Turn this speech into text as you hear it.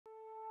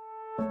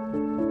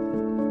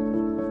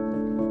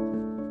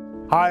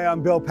Hi,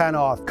 I'm Bill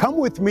Panoff. Come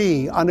with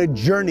me on a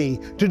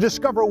journey to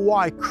discover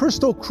why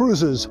Crystal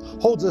Cruises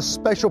holds a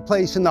special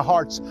place in the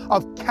hearts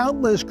of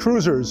countless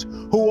cruisers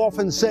who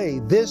often say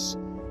this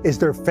is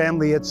their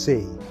family at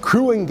sea.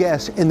 Crew and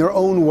guests, in their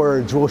own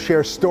words, will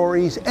share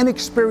stories and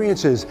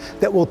experiences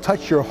that will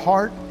touch your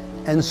heart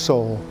and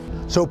soul.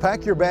 So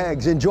pack your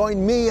bags and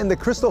join me and the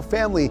Crystal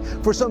family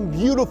for some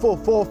beautiful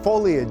fall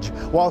foliage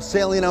while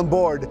sailing on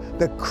board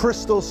the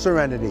Crystal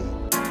Serenity.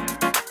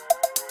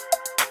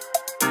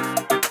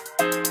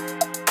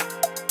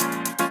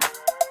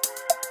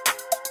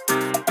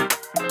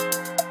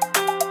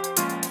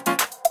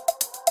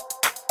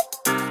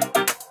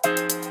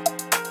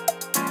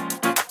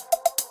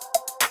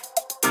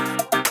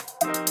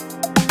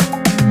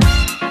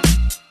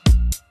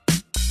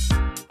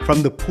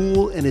 From the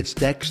pool and its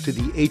decks to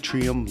the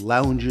atrium,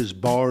 lounges,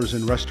 bars,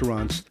 and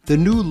restaurants, the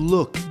new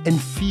look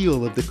and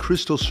feel of the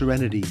Crystal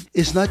Serenity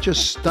is not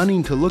just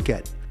stunning to look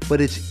at,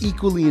 but it's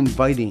equally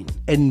inviting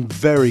and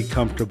very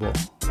comfortable.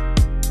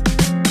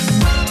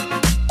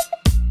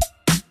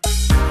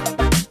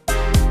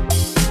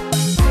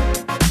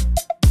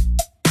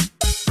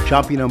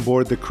 Shopping on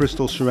board the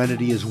Crystal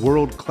Serenity is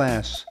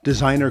world-class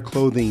designer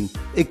clothing,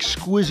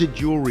 exquisite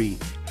jewelry,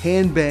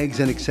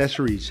 handbags and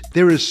accessories.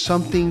 There is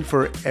something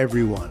for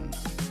everyone.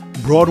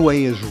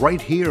 Broadway is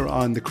right here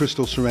on the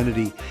Crystal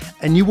Serenity,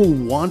 and you will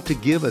want to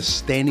give a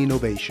standing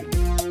ovation.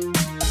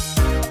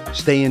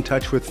 Stay in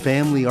touch with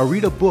family or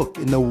read a book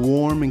in the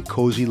warm and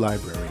cozy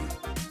library.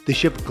 The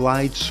ship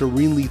glides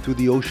serenely through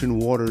the ocean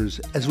waters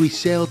as we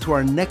sail to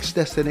our next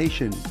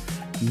destination,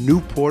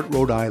 Newport,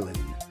 Rhode Island,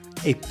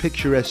 a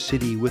picturesque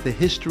city with a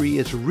history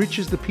as rich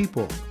as the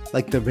people,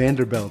 like the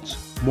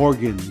Vanderbilts,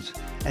 Morgans,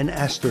 and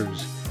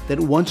Astors, that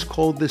once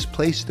called this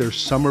place their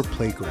summer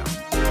playground.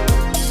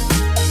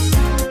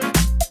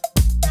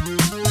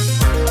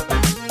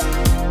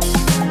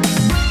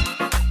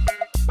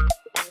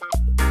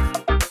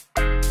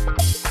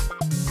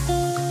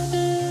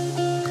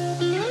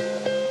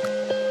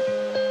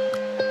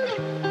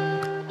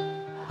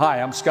 Hi,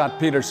 I'm Scott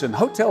Peterson,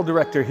 Hotel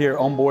Director here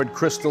on board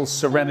Crystal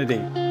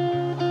Serenity.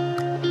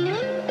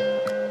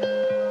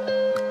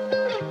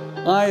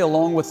 I,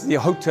 along with the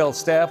hotel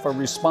staff, are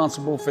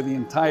responsible for the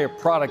entire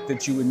product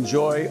that you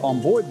enjoy on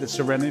board the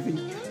Serenity.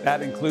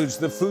 That includes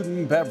the food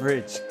and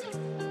beverage,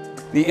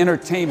 the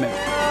entertainment,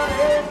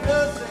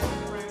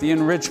 the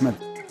enrichment,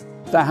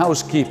 the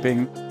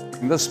housekeeping,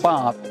 the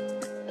spa,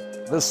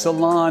 the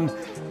salon,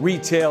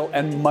 retail,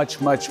 and much,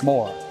 much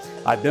more.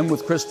 I've been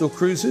with Crystal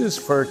Cruises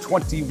for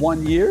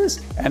 21 years,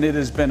 and it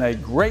has been a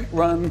great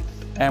run,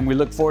 and we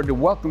look forward to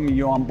welcoming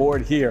you on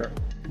board here.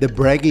 The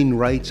bragging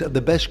rights of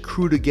the best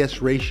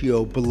crew-to-guest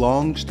ratio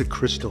belongs to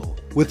Crystal.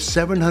 With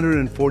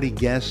 740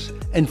 guests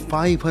and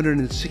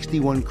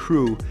 561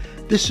 crew,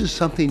 this is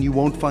something you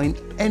won't find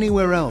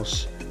anywhere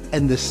else.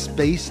 And the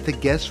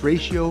space-to-guest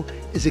ratio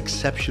is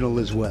exceptional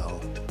as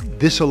well.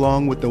 This,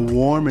 along with the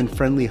warm and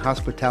friendly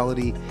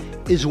hospitality,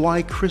 is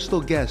why Crystal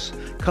guests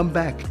come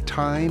back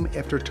time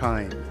after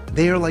time.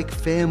 They are like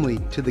family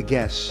to the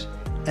guests,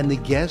 and the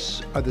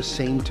guests are the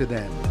same to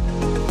them.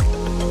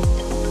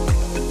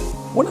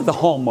 One of the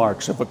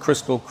hallmarks of a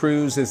Crystal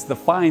cruise is the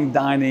fine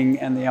dining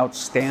and the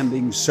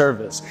outstanding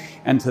service.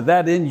 And to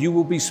that end, you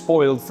will be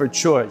spoiled for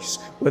choice.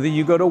 Whether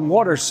you go to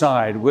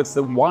waterside with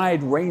the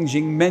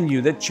wide-ranging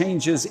menu that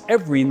changes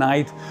every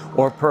night,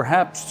 or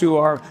perhaps to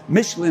our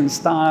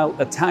Michelin-style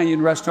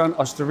Italian restaurant,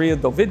 Osteria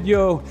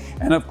d'Ovidio.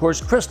 And of course,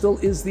 Crystal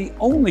is the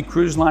only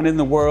cruise line in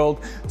the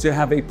world to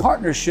have a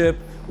partnership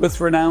with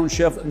renowned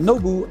chef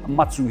Nobu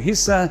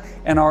Matsuhisa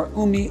and our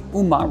Umi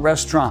Uma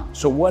restaurant.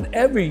 So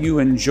whatever you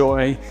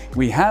enjoy,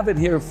 we have it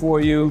here for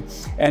you,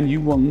 and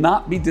you will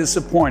not be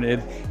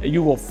disappointed.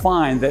 You will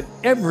find that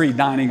every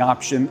dining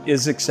option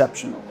is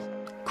exceptional.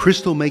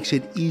 Crystal makes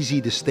it easy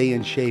to stay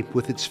in shape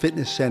with its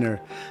fitness center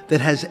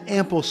that has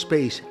ample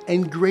space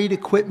and great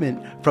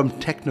equipment from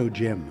Techno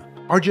Gym.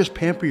 Or just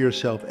pamper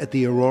yourself at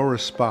the Aurora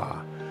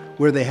Spa,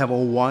 where they have a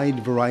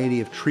wide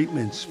variety of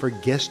treatments for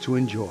guests to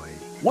enjoy.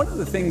 One of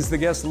the things the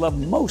guests love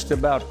most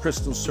about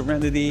Crystal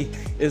Serenity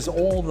is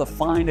all the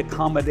fine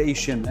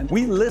accommodation. And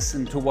we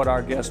listened to what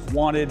our guests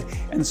wanted,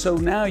 and so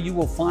now you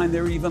will find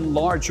there are even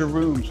larger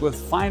rooms with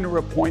finer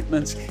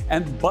appointments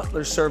and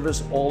butler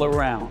service all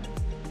around.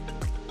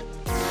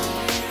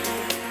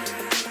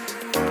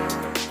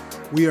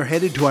 We are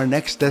headed to our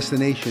next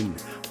destination,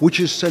 which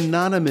is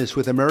synonymous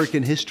with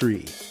American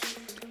history.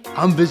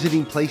 I'm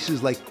visiting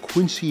places like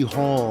Quincy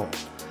Hall,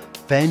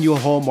 Faneuil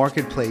Hall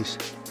Marketplace,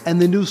 and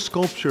the new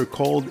sculpture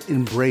called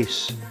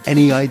Embrace.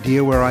 Any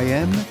idea where I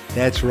am?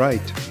 That's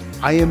right.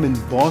 I am in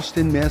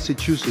Boston,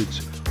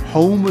 Massachusetts,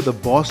 home of the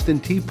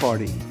Boston Tea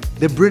Party.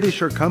 The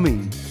British are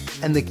coming,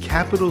 and the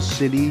capital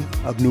city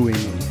of New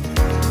England.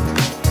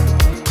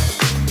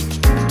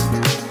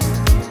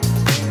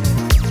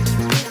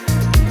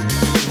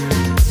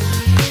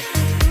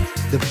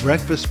 The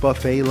breakfast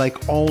buffet,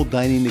 like all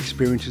dining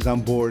experiences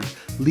on board,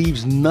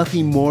 leaves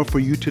nothing more for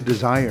you to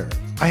desire.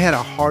 I had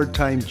a hard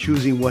time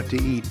choosing what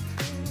to eat,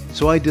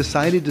 so I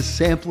decided to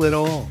sample it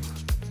all.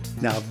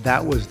 Now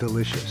that was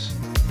delicious.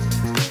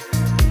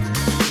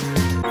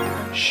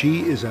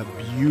 She is a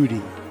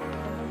beauty.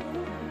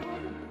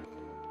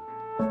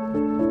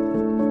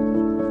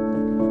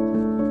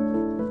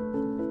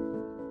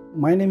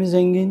 My name is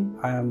Engin.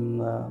 I am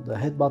the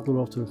head butler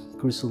of the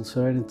Crystal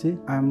Serenity.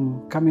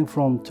 I'm coming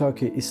from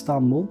Turkey,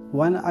 Istanbul.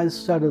 When I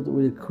started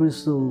with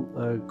Crystal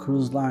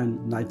Cruise Line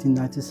in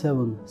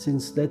 1997,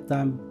 since that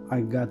time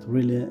I got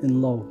really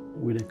in love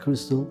with the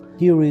Crystal.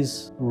 Here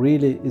is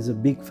a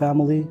big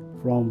family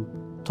from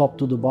top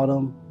to the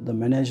bottom, the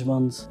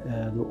management,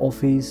 the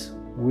office.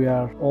 We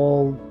are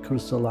all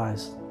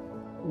crystallized.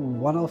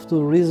 One of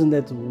the reasons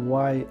that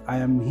why I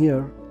am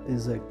here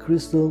is that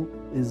Crystal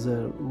is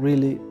a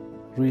really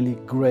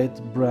great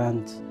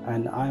brand,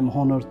 and I'm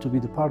honored to be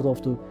the part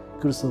of the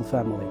Crystal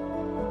family.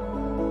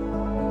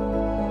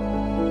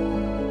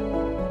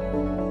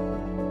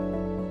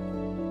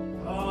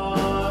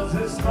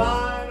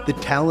 The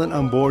talent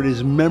on board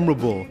is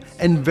memorable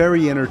and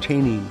very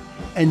entertaining,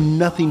 and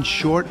nothing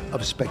short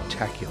of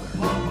spectacular.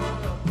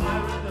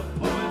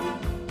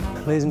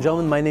 Ladies and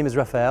gentlemen, my name is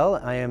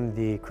Rafael. I am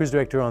the cruise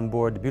director on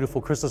board the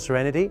beautiful Crystal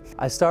Serenity.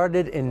 I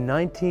started in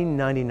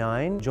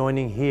 1999,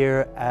 joining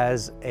here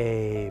as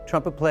a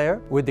trumpet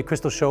player with the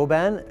Crystal Show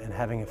Band and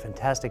having a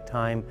fantastic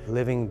time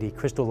living the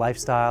Crystal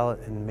lifestyle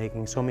and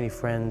making so many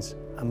friends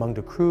among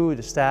the crew,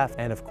 the staff,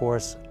 and of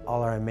course,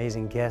 all our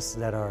amazing guests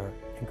that are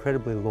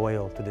incredibly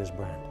loyal to this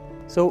brand.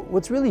 So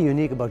what's really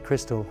unique about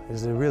Crystal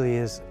is there really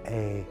is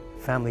a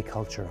family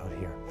culture out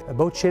here.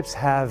 Both ships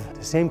have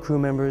the same crew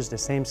members, the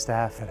same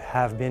staff that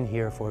have been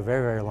here for a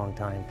very long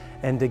time.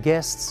 And the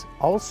guests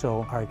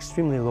also are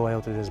extremely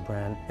loyal to this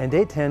brand, and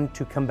they tend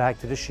to come back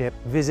to the ship,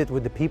 visit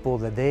with the people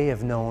that they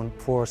have known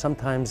for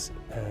sometimes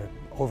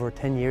over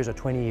 10 years or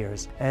 20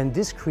 years. And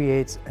this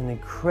creates an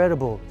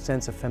incredible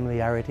sense of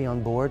familiarity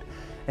on board,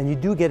 and you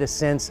do get a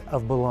sense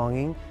of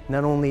belonging,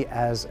 not only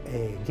as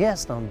a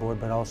guest on board,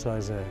 but also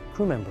as a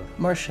crew member.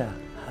 Marcia,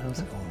 how's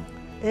it going?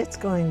 It's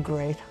going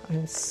great.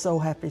 I'm so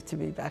happy to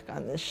be back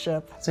on this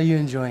ship. So you're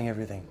enjoying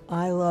everything?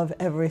 I love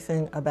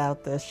everything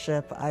about this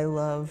ship. I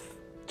love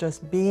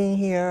just being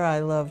here. I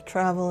love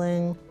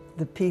traveling.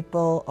 The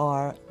people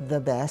are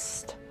the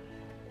best.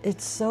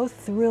 It's so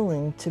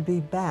thrilling to be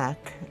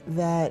back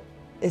that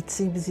it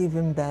seems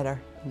even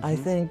better. I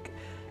think,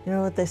 you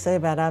know what they say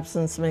about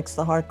absence makes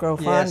the heart grow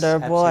fonder,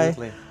 yes, boy.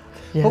 Absolutely.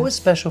 Yes. What was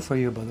special for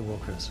you about the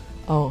World Cruise?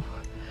 Oh,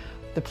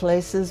 the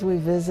places we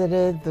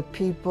visited, the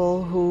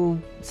people who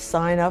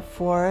sign up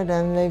for it,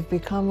 and they've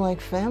become like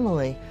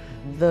family.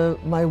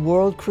 My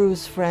World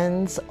Cruise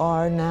friends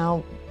are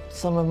now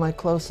some of my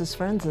closest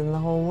friends in the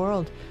whole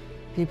world.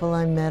 People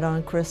I met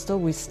on Crystal,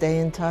 we stay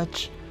in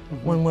touch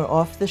when we're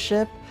off the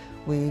ship.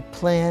 We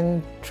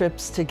plan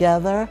trips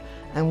together,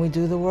 and we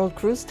do the World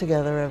Cruise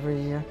together every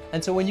year.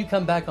 And so when you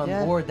come back on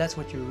board, that's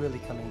what you're really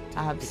coming to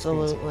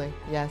Absolutely,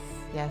 yes.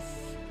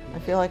 I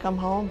feel like I'm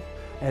home.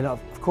 And of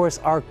course,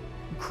 our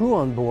crew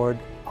on board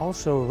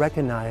also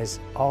recognize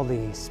all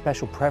the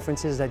special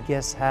preferences that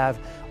guests have,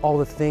 all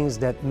the things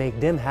that make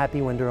them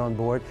happy when they're on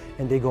board,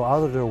 and they go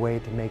out of their way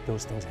to make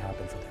those things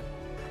happen for them.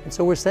 And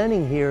so we're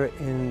standing here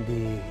in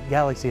the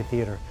Galaxy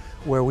Theater,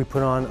 where we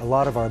put on a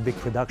lot of our big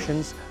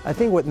productions. I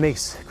think what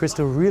makes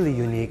Crystal really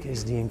unique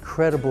is the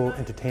incredible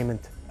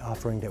entertainment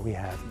offering that we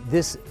have.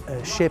 This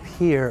ship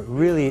here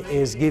really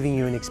is giving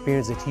you an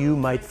experience that you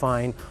might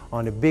find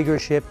on a bigger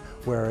ship,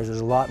 where there's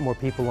a lot more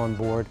people on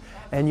board.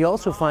 And you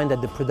also find that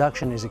the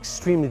production is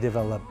extremely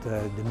developed.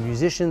 The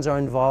musicians are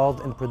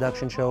involved in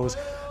production shows.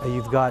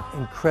 You've got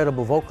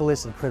incredible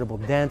vocalists, incredible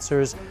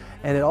dancers,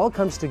 and it all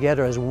comes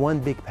together as one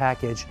big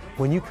package.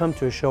 When you come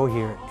to a show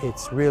here,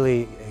 it's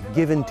really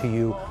given to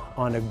you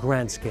on a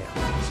grand scale.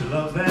 She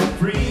loves that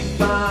free,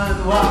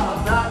 fine,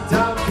 wild, knocked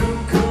out,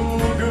 cuckoo,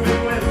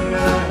 groovy with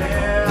her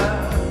hair.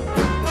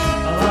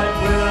 I like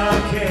when I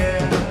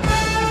care.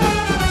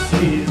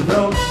 She's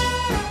broke.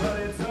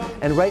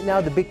 And right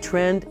now the big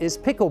trend is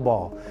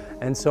pickleball.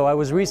 And so I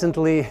was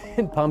recently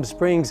in Palm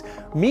Springs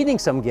meeting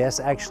some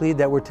guests actually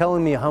that were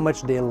telling me how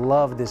much they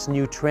love this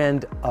new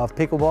trend of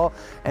pickleball.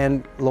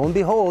 And lo and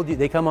behold,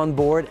 they come on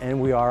board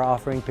and we are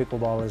offering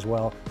pickleball as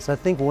well. So I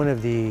think one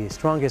of the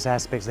strongest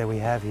aspects that we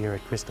have here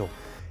at Crystal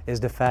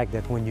is the fact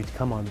that when you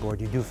come on board,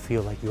 you do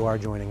feel like you are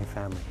joining a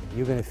family.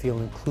 You're going to feel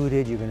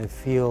included, you're going to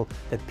feel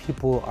that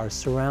people are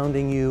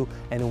surrounding you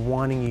and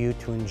wanting you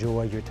to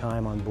enjoy your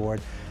time on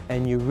board.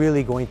 And you're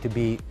really going to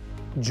be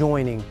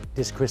joining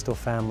this Crystal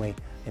family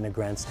in a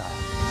grand style.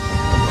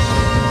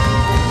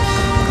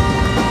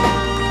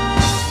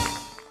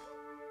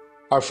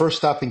 Our first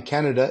stop in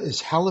Canada is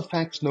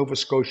Halifax, Nova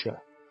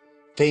Scotia,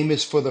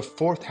 famous for the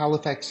Fourth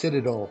Halifax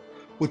Citadel,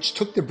 which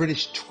took the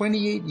British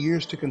 28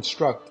 years to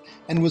construct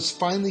and was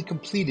finally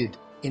completed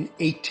in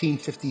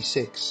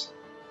 1856.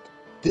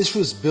 This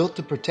was built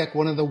to protect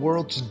one of the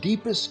world's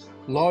deepest,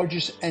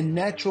 largest, and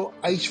natural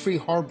ice-free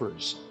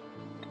harbors.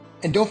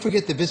 And don't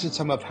forget to visit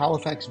some of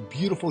Halifax's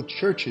beautiful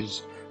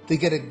churches to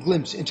get a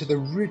glimpse into the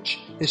rich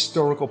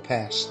historical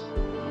past.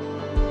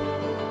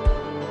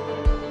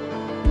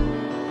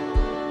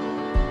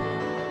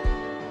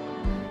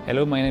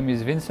 Hello, my name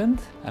is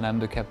Vincent and I'm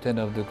the captain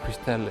of the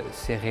Crystal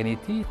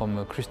Serenity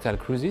from Crystal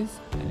Cruises,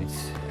 and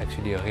it's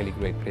actually a really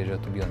great pleasure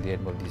to be on the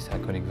helm of this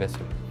iconic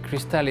vessel.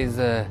 Crystal is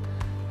an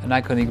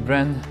iconic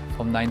brand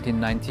from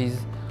 1990s.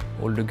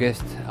 All the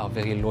guests are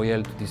very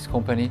loyal to this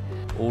company.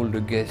 All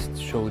the guests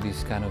show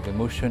this kind of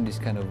emotion, this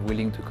kind of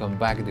willing to come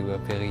back. They were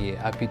very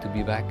happy to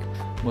be back.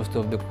 Most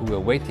of the crew were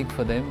waiting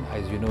for them.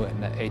 As you know,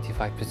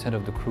 85%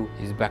 of the crew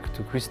is back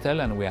to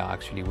Crystal, and we're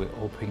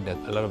hoping that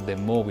a lot of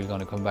them more will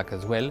going to come back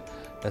as well.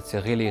 That's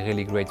a really,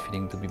 really great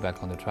feeling to be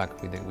back on the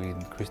track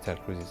with Crystal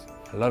Cruises.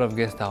 A lot of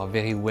guests are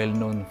very well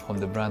known from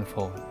the brand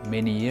for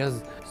many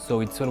years,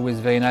 so it's always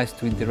very nice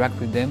to interact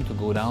with them, to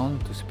go down,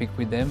 to speak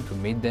with them, to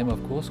meet them,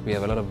 of course. We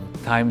have a lot of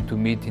time to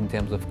meet in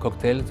terms of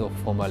cocktails or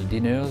formal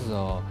dinners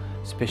or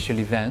special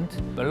events.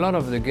 A lot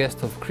of the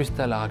guests of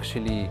Crystal are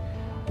actually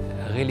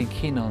really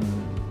keen on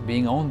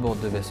being on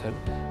board the vessel.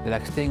 They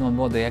like staying on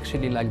board. They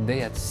actually like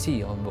day at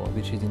sea on board,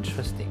 which is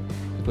interesting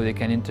because they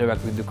can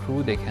interact with the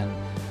crew, they can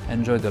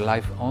enjoy the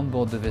life on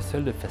board the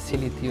vessel, the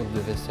facility of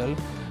the vessel,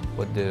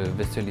 what the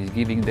vessel is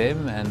giving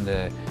them,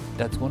 and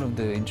that's one of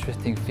the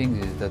interesting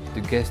things is that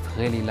the guests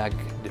really like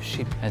the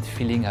ship and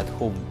feeling at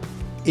home.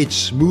 It's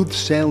smooth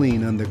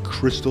sailing on the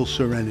Crystal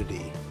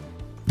Serenity.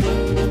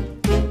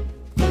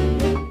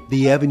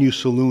 The Avenue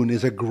Saloon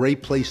is a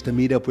great place to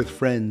meet up with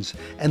friends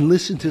and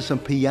listen to some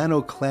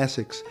piano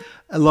classics,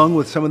 along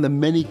with some of the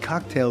many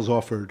cocktails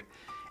offered.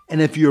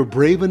 And if you're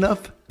brave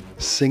enough,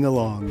 sing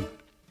along.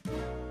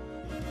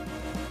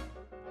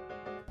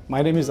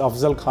 My name is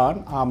Afzal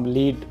Khan. I'm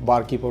lead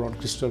barkeeper on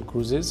Crystal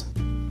Cruises.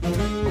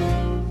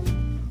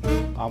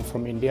 I'm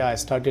from India. I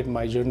started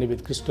my journey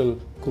with Crystal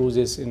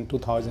Cruises in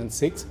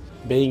 2006.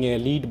 Being a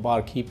lead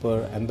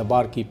barkeeper and the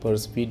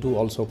barkeepers, we do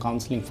also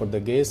counseling for the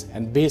guests,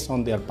 and based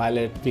on their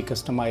palate, we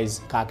customize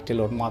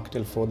cocktail or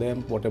mocktail for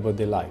them, whatever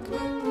they like.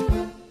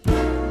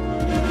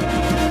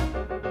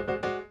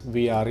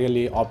 We are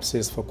really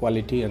obsessed for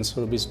quality and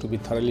service to be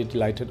thoroughly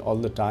delighted all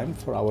the time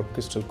for our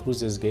Crystal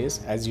Cruises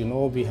guests. As you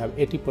know, we have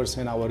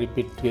 80% our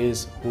repeat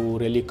guests who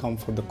really come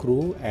for the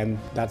crew, and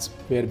that's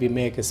where we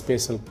make a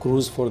special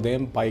cruise for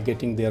them by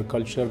getting their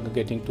culture,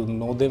 getting to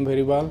know them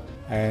very well.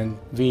 And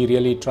we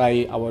really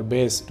try our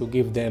best to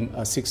give them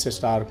a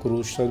 6-star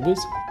cruise service.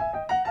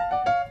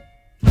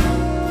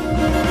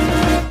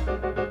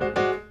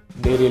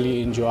 They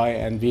really enjoy,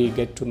 and we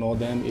get to know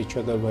them, each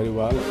other very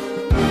well.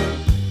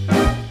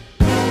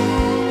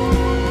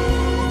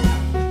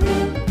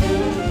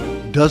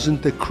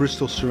 Doesn't the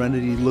Crystal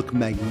Serenity look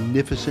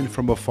magnificent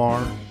from afar?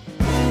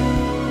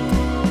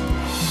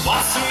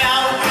 What's the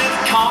matter with the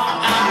car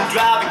I'm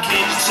driving?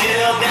 Can't you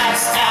tell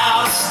that's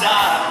out of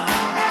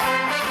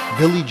style?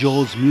 Billy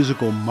Joel's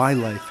musical My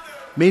Life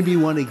made me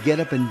want to get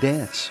up and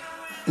dance.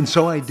 And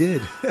so I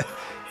did.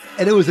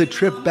 And it was a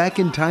trip back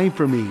in time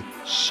for me.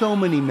 So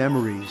many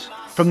memories.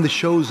 From the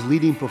show's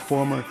leading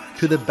performer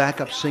to the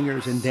backup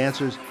singers and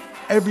dancers,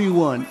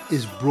 everyone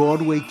is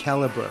Broadway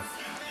caliber.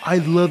 I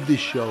love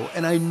this show,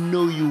 and I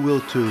know you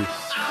will too.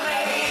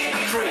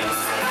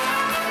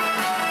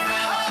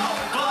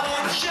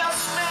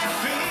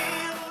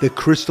 The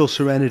Crystal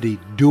Serenity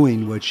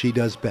doing what she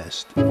does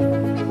best.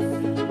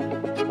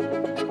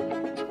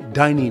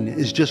 Dining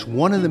is just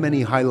one of the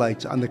many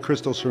highlights on the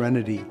Crystal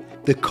Serenity.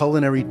 The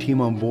culinary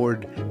team on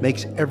board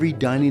makes every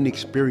dining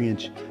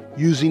experience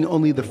using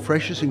only the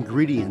freshest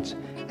ingredients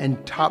and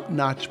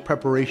top-notch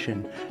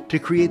preparation to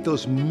create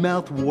those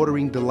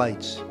mouth-watering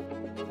delights.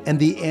 And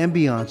the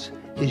ambiance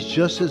is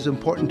just as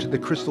important to the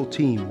Crystal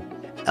team.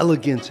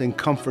 Elegance and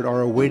comfort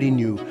are awaiting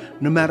you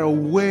no matter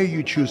where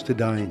you choose to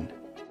dine.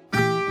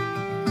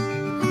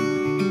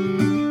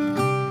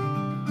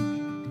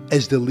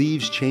 As the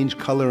leaves change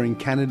color in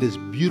Canada's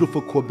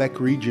beautiful Quebec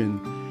region,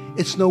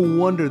 it's no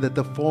wonder that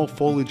the fall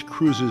foliage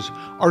cruises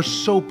are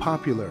so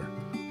popular.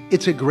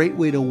 It's a great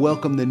way to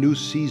welcome the new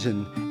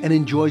season and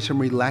enjoy some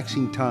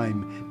relaxing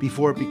time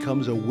before it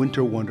becomes a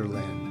winter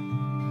wonderland.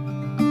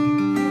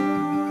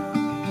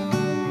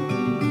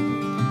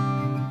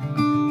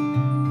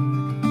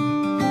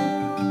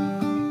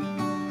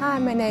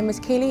 My name is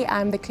Kelly.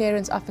 I'm the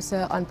clearance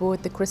officer on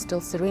board the Crystal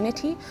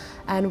Serenity,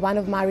 and one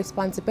of my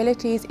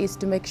responsibilities is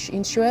to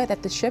ensure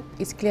that the ship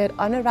is cleared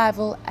on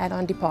arrival and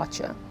on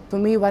departure. For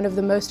me, one of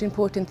the most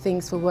important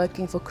things for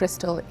working for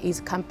Crystal is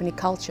company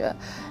culture.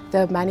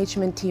 The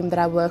management team that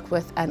I work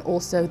with and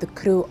also the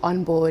crew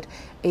on board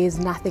is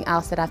nothing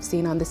else that I've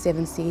seen on the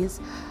Seven Seas.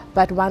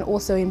 But one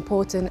also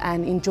important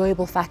and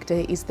enjoyable factor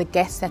is the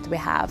guests that we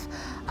have.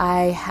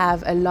 I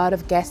have a lot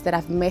of guests that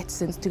I've met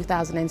since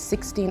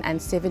 2016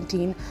 and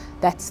 17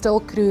 that still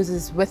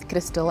cruises with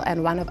Crystal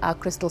and one of our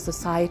Crystal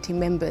Society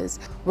members.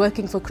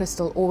 Working for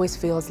Crystal always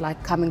feels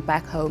like coming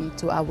back home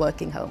to our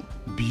working home.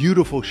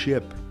 Beautiful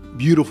ship,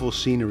 beautiful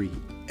scenery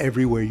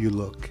everywhere you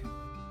look.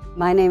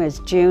 My name is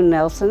June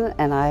Nelson,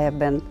 and I have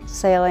been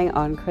sailing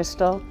on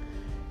Crystal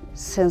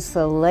since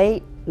the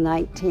late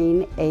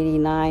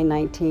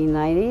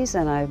 1989-1990s,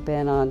 and I've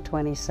been on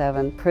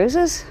 27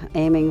 cruises,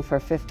 aiming for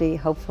 50,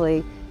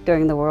 hopefully,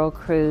 during the World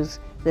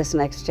Cruise this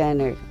next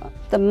January.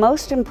 The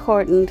most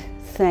important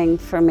thing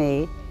for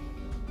me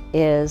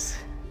is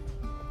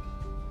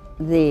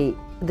the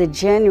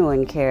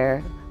genuine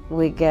care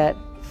we get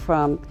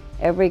from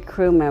every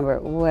crew member,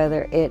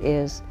 whether it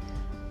is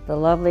the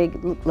lovely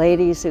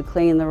ladies who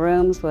clean the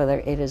rooms, whether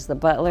it is the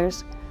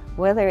butlers,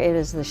 whether it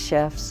is the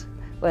chefs,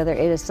 whether it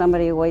is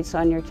somebody who waits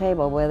on your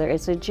table, whether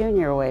it's a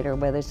junior waiter,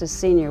 whether it's a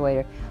senior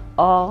waiter.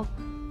 All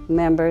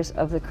members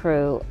of the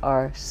crew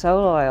are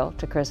so loyal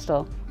to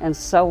Crystal and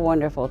so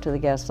wonderful to the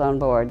guests on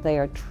board. They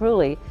are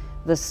truly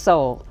the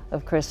soul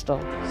of Crystal.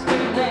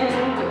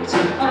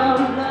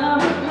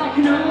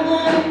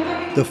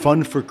 The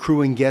fun for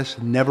crew and guests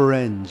never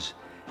ends,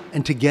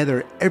 and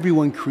together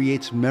everyone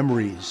creates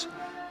memories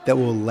that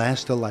will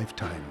last a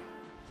lifetime.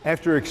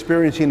 After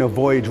experiencing a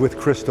voyage with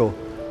Crystal,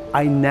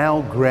 I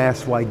now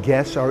grasp why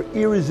guests are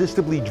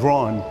irresistibly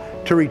drawn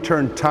to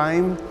return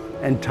time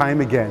and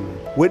time again.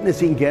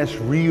 Witnessing guests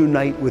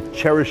reunite with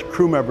cherished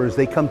crew members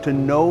they come to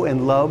know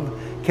and love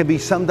can be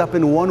summed up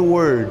in one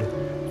word: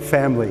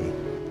 family.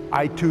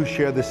 I too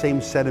share the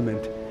same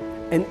sentiment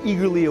and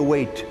eagerly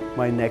await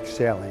my next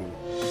sailing.